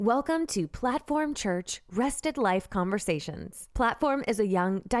Welcome to Platform Church Rested Life Conversations. Platform is a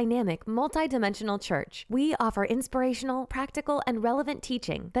young, dynamic, multidimensional church. We offer inspirational, practical, and relevant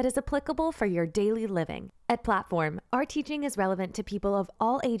teaching that is applicable for your daily living. At Platform, our teaching is relevant to people of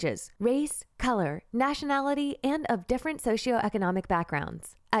all ages, race, color, nationality, and of different socioeconomic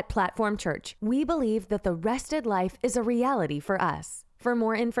backgrounds. At Platform Church, we believe that the rested life is a reality for us. For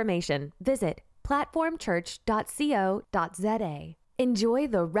more information, visit platformchurch.co.za. Enjoy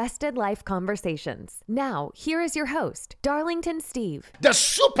the Rested Life Conversations. Now, here is your host, Darlington Steve. The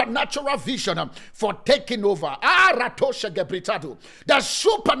supernatural vision for taking over. The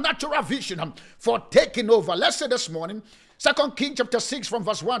supernatural vision for taking over. Let's say this morning, 2 Kings chapter 6 from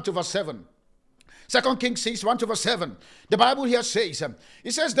verse 1 to verse 7. 2 Kings 6, 1 to verse 7. The Bible here says,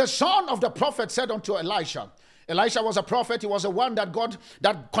 it says, the son of the prophet said unto Elisha. Elisha was a prophet. He was the one that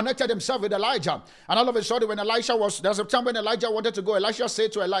connected himself with Elijah. And all of a sudden, when there's a time when Elijah wanted to go, Elisha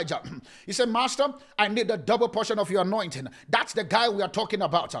said to Elijah, he said, Master, I need a double portion of your anointing. That's the guy we are talking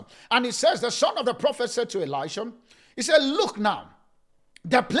about. And he says, the son of the prophet said to Elisha, he said, look now,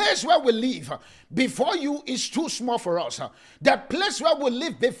 the place where we live before you is too small for us. The place where we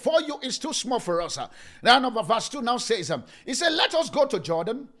live before you is too small for us. Now, verse 2 now says, he said, let us go to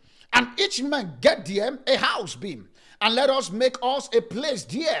Jordan, and each man get there a house beam, and let us make us a place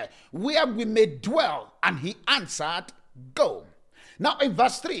there where we may dwell. And he answered, go. Now in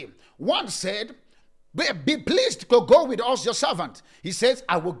verse 3, one said, be pleased to go with us, your servant. He says,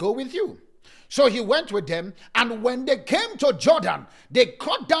 I will go with you. So he went with them, and when they came to Jordan, they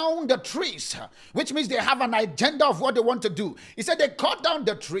cut down the trees, which means they have an agenda of what they want to do. He said they cut down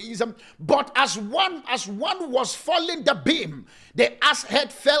the trees, but as one was falling the beam, the ass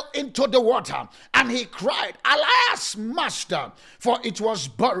head fell into the water, and he cried, alas, master, for it was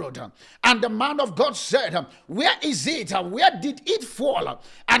borrowed. And the man of God said, where is it? Where did it fall?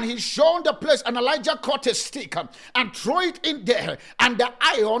 And he showed the place, and Elijah caught a stick and threw it in there, and the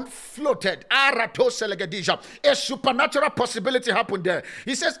iron floated. A supernatural possibility happened there.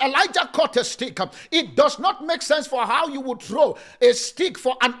 He says Elijah caught a stick. It does not make sense for how you would throw a stick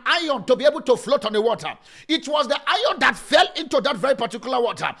for an iron to be able to float on the water. It was the iron that fell into that very particular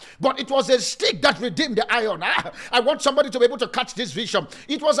water, but it was a stick that redeemed the iron. I want somebody to be able to catch this vision.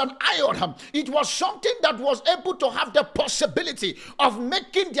 It was an iron. It was something that was able to have the possibility of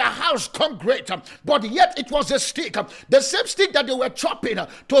making their house come great, but yet it was a stick. The same stick that they were chopping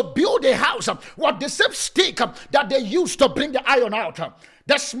to build a house was the same stick that they used to bring the iron out.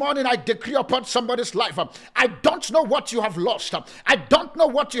 This morning I decree upon somebody's life. I don't know what you have lost. I don't know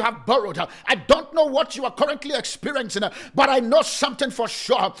what you have borrowed. I don't know what you are currently experiencing. But I know something for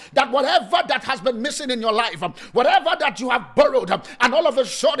sure, that whatever that has been missing in your life, whatever that you have borrowed, and all of a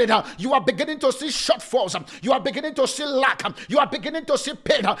sudden you are beginning to see shortfalls, you are beginning to see lack, you are beginning to see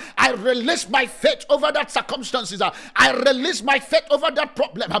pain. I release my faith over that circumstances. I release my faith over that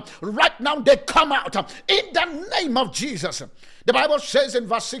problem. Right now they come out in the name of Jesus. The Bible says in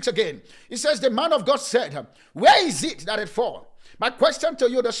verse 6 again, it says, the man of God said, where is it that it fall? My question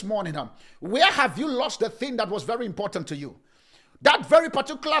to you this morning, where have you lost the thing that was very important to you? That very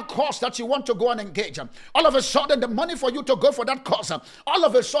particular course that you want to go and engage. All of a sudden, the money for you to go for that course, all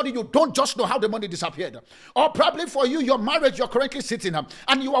of a sudden, you don't just know how the money disappeared. Or probably for you, your marriage, you're currently sitting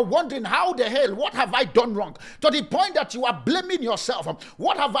and you are wondering, how the hell, what have I done wrong? To the point that you are blaming yourself.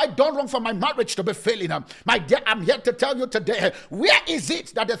 What have I done wrong for my marriage to be failing? My dear, I'm here to tell you today, where is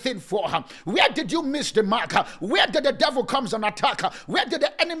it that the thing for? Where did you miss the mark? Where did the devil comes and attack? Where did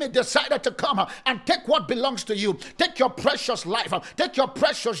the enemy decide to come and take what belongs to you? Take your precious life. Take your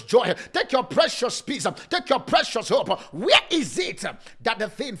precious joy. Take your precious peace. Take your precious hope. Where is it that the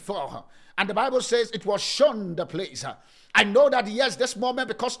thing for? And the Bible says it was shown the place. I know that, yes, this moment,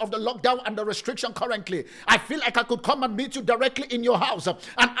 because of the lockdown and the restriction currently, I feel like I could come and meet you directly in your house and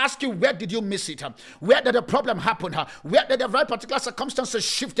ask you, where did you miss it? Where did the problem happen? Where did the very particular circumstances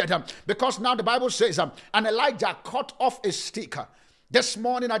shifted? Because now the Bible says, and Elijah cut off a stick. This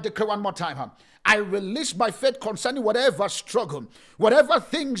morning I declare one more time, I release my faith concerning whatever struggle, whatever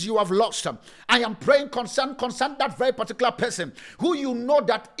things you have lost. I am praying concern that very particular person who you know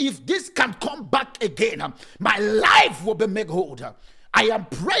that if this can come back again, my life will be made whole. I am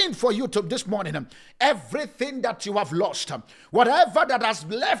praying for you to this morning. Everything that you have lost, whatever that has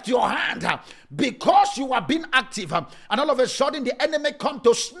left your hand, because you have been active, and all of a sudden the enemy come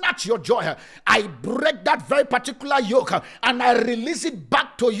to snatch your joy. I break that very particular yoke and I release it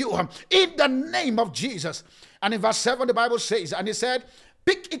back to you in the name of Jesus. And in verse 7, the Bible says, and he said,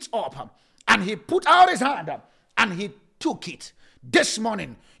 pick it up. And he put out his hand and he took it. This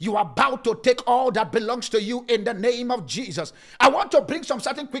morning, You are about to take all that belongs to you in the name of Jesus. I want to bring some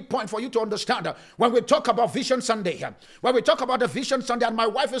certain quick point for you to understand when we talk about Vision Sunday. When we talk about the Vision Sunday, and my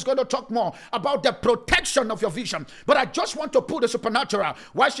wife is going to talk more about the protection of your vision. But I just want to put the supernatural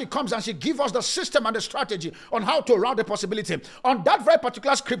while she comes and she gives us the system and the strategy on how to route the possibility. On that very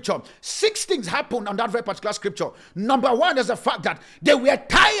particular scripture, 6 things happened on that very particular scripture. Number 1 is the fact that they were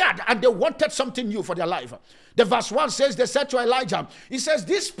tired and they wanted something new for their life. The verse 1 says, they said to Elijah, he says,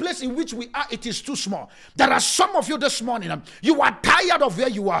 this place in which we are, it is too small. There are some of you this morning, you are tired of where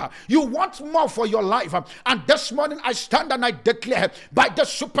you are. You want more for your life. And this morning I stand and I declare, by the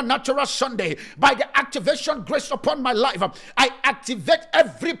supernatural Sunday, by the activation grace upon my life, I activate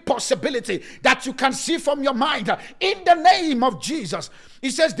every possibility that you can see from your mind in the name of Jesus. He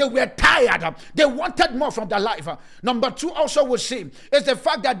says they were tired. They wanted more from their life. Number 2 also we see is the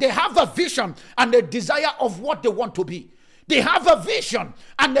fact that they have a vision and a desire of what they want to be. They have a vision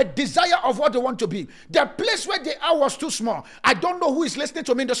and a desire of what they want to be. The place where they are was too small. I don't know who is listening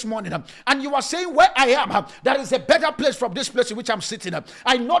to me this morning. And you are saying, where I am, there is a better place from this place in which I'm sitting.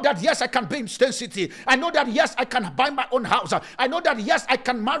 I know that, yes, I can be in State City. I know that, yes, I can buy my own house. I know that, yes, I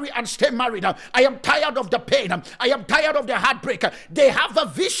can marry and stay married. I am tired of the pain. I am tired of the heartbreak. They have a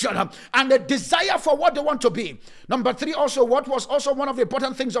vision and a desire for what they want to be. Number 3 also, what was also one of the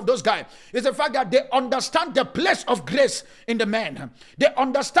important things of those guys is the fact that they understand the place of grace in the man. They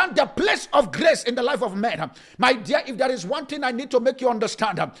understand the place of grace in the life of man. My dear, if there is one thing I need to make you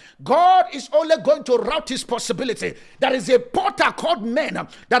understand, God is only going to route his possibility. There is a porter called men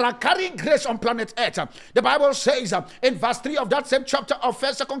that are carrying grace on planet Earth. The Bible says in verse 3 of that same chapter of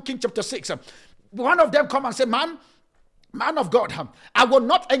 2 Kings chapter 6, one of them come and say, Man of God, I will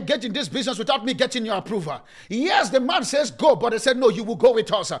not engage in this business without me getting your approval. Yes, the man says go, but they said no, you will go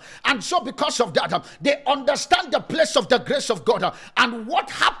with us. And so because of that, they understand the place of the grace of God and what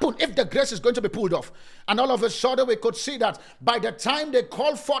happened if the grace is going to be pulled off. And all of a sudden we could see that by the time they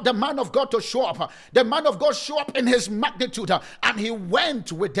called for the man of God to show up, the man of God showed up in his magnitude and he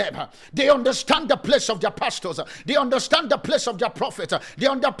went with them. They understand the place of their pastors. They understand the place of their prophets. They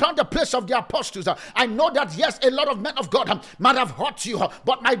understand the place of their apostles. I know that, yes, a lot of men of God might have hurt you,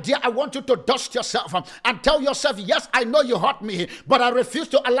 but my dear, I want you to dust yourself and tell yourself, yes, I know you hurt me, but I refuse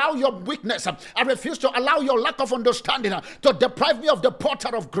to allow your weakness, I refuse to allow your lack of understanding to deprive me of the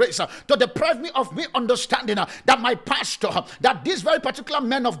portal of grace, to deprive me of me understanding that my pastor, that this very particular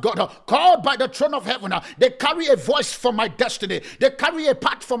man of God called by the throne of heaven, they carry a voice for my destiny, they carry a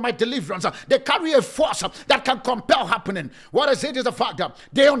path for my deliverance, they carry a force that can compel happening. What I say is the fact that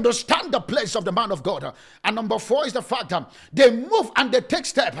they understand the place of the man of God. And number 4 is the fact that they move and they take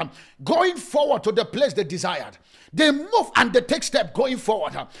step going forward to the place they desired. They move and they take step going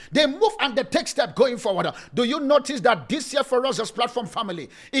forward. They move and they take step going forward. Do you notice that this year for us as Platform Family,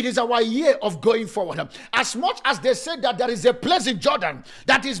 it is our year of going forward? As much as they said that there is a place in Jordan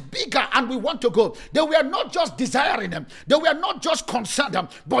that is bigger and we want to go, they were not just desiring them. They were not just concerned,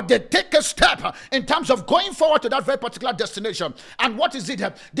 but they take a step in terms of going forward to that very particular destination. And what is it?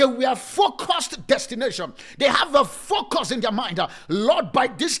 They were focused destination. They have a focus in their mind. Lord, by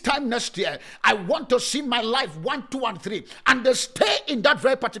this time next year, I want to see my life 1, 2, and 3, and they stay in that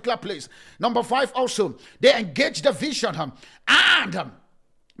very particular place. Number 5 also, they engage the vision and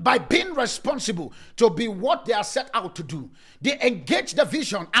by being responsible to be what they are set out to do. They engage the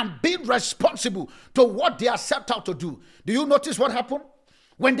vision and being responsible to what they are set out to do. Do you notice what happened?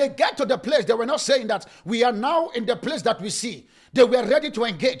 When they get to the place, they were not saying that we are now in the place that we see. They were ready to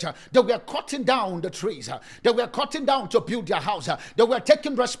engage. They were cutting down the trees. They were cutting down to build their house. They were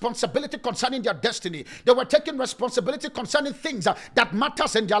taking responsibility concerning their destiny. They were taking responsibility concerning things that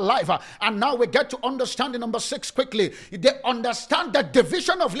matters in their life. And now we get to understand in number 6 quickly. They understand the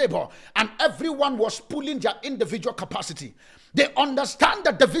division of labor, and everyone was pulling their individual capacity. They understand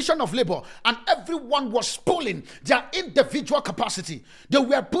the division of labor, and everyone was pulling their individual capacity. They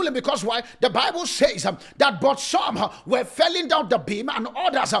were pulling because why? The Bible says that but some were felling down the beam and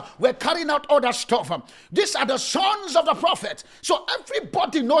others were carrying out other stuff. These are the sons of the prophet. So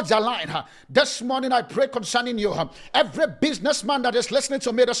everybody knows their line. This morning I pray concerning you. Every businessman that is listening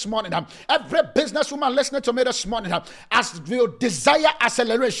to me this morning, every businesswoman listening to me this morning, as you desire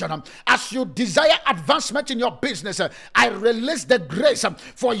acceleration, as you desire advancement in your business, I release the grace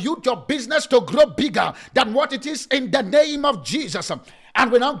for you, your business to grow bigger than what it is in the name of Jesus.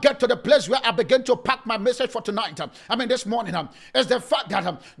 And we now get to the place where I begin to pack my message for tonight. This morning, is the fact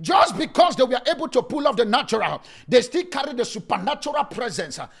that just because they were able to pull off the natural, they still carry the supernatural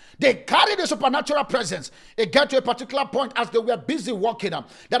presence. They carry the supernatural presence. It got to a particular point as they were busy walking.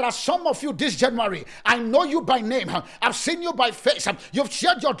 There are some of you this January, I know you by name. I've seen you by face. You've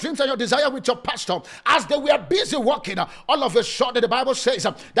shared your dreams and your desire with your pastor. As they were busy walking, all of a sudden the Bible says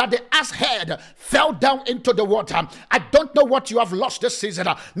that the ass head fell down into the water. I don't know what you have lost this season.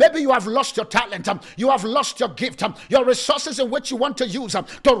 Maybe you have lost your talent. You have lost your gift. Your resources in which you want to use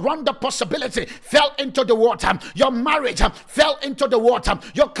to run the possibility fell into the water. Your marriage fell into the water.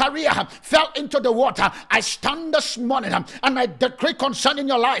 Your career fell into the water. I stand this morning and I decree concerning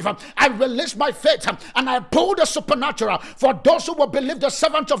your life. I release my faith and I pull the supernatural for those who will believe the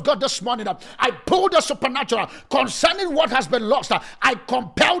servant of God this morning. I pull the supernatural concerning what has been lost. I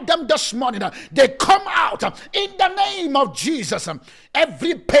compel them this morning. They come out in the name of Jesus.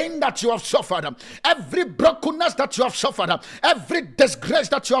 Every pain that you have suffered, every brokenness that you have suffered, every disgrace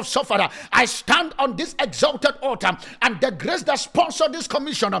that you have suffered, I stand on this exalted altar and the grace that sponsored this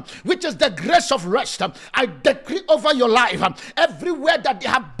commission, which is the grace of rest, I decree over your life. Everywhere that they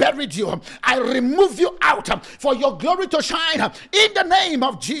have buried you, I remove you out for your glory to shine in the name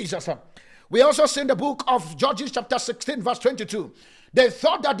of Jesus. We also see in the book of Judges chapter 16 verse 22. They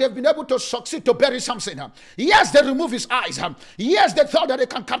thought that they've been able to succeed to bury Samson. Yes, they removed his eyes. Yes, they thought that they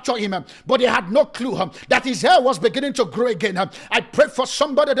can capture him. But they had no clue that his hair was beginning to grow again. I pray for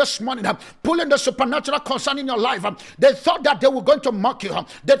somebody this morning, pulling the supernatural concerning your life. They thought that they were going to mock you.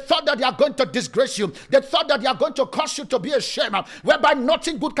 They thought that they are going to disgrace you. They thought that they are going to cause you to be ashamed, whereby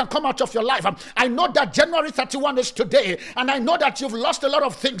nothing good can come out of your life. I know that January 31 is today, and I know that you've lost a lot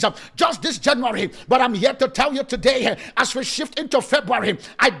of things just this January. But I'm here to tell you today, as we shift into February,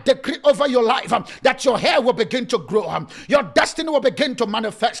 I decree over your life that your hair will begin to grow, your destiny will begin to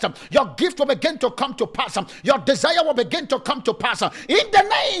manifest, your gift will begin to come to pass, your desire will begin to come to pass in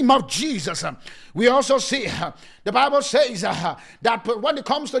the name of Jesus. We also see the Bible says that when it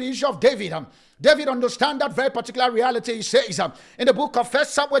comes to the issue of David, David understands that very particular reality. He says in the book of 1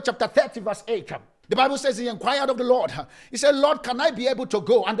 Samuel chapter 30 verse 8, the Bible says he inquired of the Lord. He said, Lord, can I be able to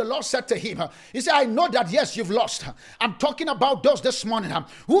go? And the Lord said to him, he said, I know that, yes, you've lost. I'm talking about those this morning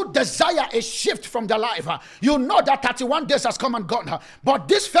who desire a shift from their life. You know that 31 days has come and gone. But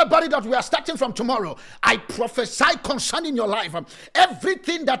this February that we are starting from tomorrow, I prophesy concerning your life.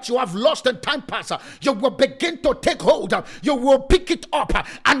 Everything that you have lost in time past, you will begin to take hold. You will pick it up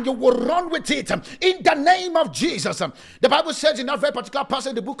and you will run with it in the name of Jesus. The Bible says in that very particular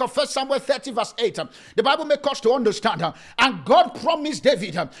passage in the book of 1 Samuel 30 verse 8, the Bible makes us to understand, and God promised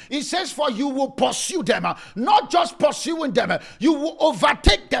David, he says, for you will pursue them, not just pursuing them, you will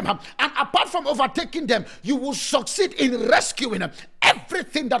overtake them, and apart from overtaking them, you will succeed in rescuing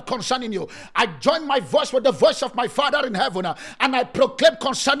everything that concerning you. I join my voice with the voice of my Father in heaven, and I proclaim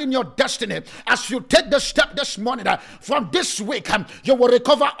concerning your destiny, as you take the step this morning, from this week, you will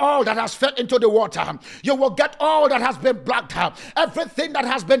recover all that has fell into the water. You will get all that has been blocked, everything that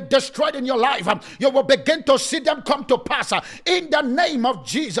has been destroyed in your life. You will begin to see them come to pass in the name of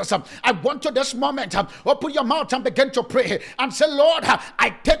Jesus. I want you this moment, open your mouth and begin to pray and say, Lord, I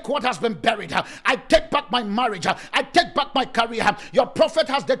take what has been buried. I take back my marriage. I take back my career. Your prophet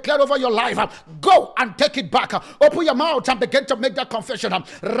has declared over your life. Go and take it back. Open your mouth and begin to make that confession.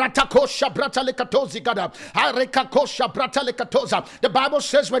 The Bible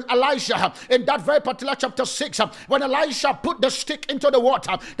says when Elisha, in that very particular chapter 6, when Elisha put the stick into the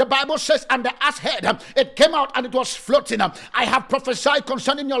water, the Bible says, and the ass head, it came out and it was floating. I have prophesied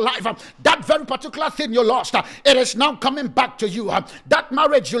concerning your life. That very particular thing you lost, it is now coming back to you. That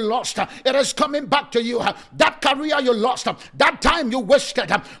marriage you lost, it is coming back to you. That career you lost, that time you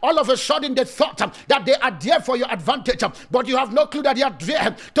wasted, all of a sudden they thought that they are there for your advantage, but you have no clue that they are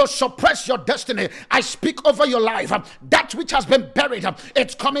there to suppress your destiny. I speak over your life. That which has been buried,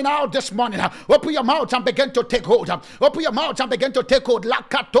 it's coming out this morning. Open your mouth and begin to take hold. Open your mouth and begin to take hold.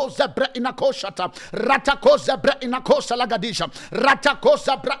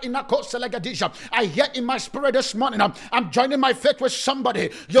 I hear in my spirit this morning, I'm joining my faith with somebody.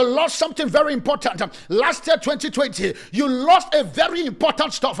 You lost something very important. Last year, 2020, you lost a very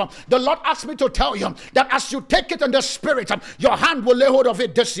important stuff. The Lord asked me to tell you that as you take it in the spirit, your hand will lay hold of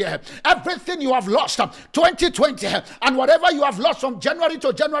it this year. Everything you have lost, 2020, and whatever you have lost from January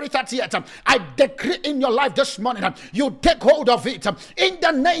to January 30th, I decree in your life this morning, you take hold of it in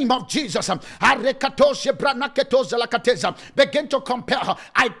the name of Jesus. Begin to compare.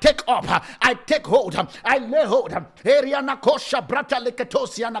 I take up, I take hold, I lay hold.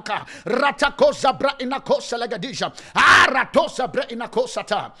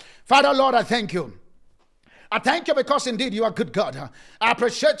 Father, Lord, I thank you. I thank you because indeed you are good God. I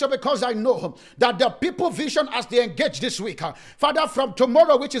appreciate you because I know that the people vision as they engage this week. Father, from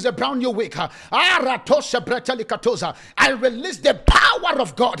tomorrow, which is a brand new week, I release the power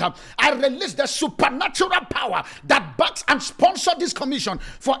of God. I release the supernatural power that backs and sponsors this commission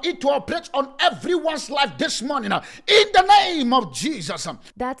for it to operate on everyone's life this morning. In the name of Jesus.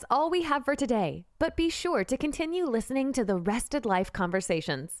 That's all we have for today. But be sure to continue listening to the Rested Life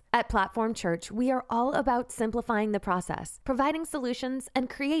Conversations. At Platform Church, we are all about simplifying the process, providing solutions, and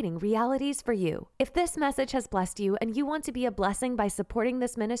creating realities for you. If this message has blessed you and you want to be a blessing by supporting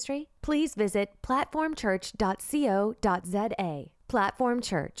this ministry, please visit platformchurch.co.za. Platform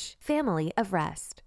Church, Family of Rest.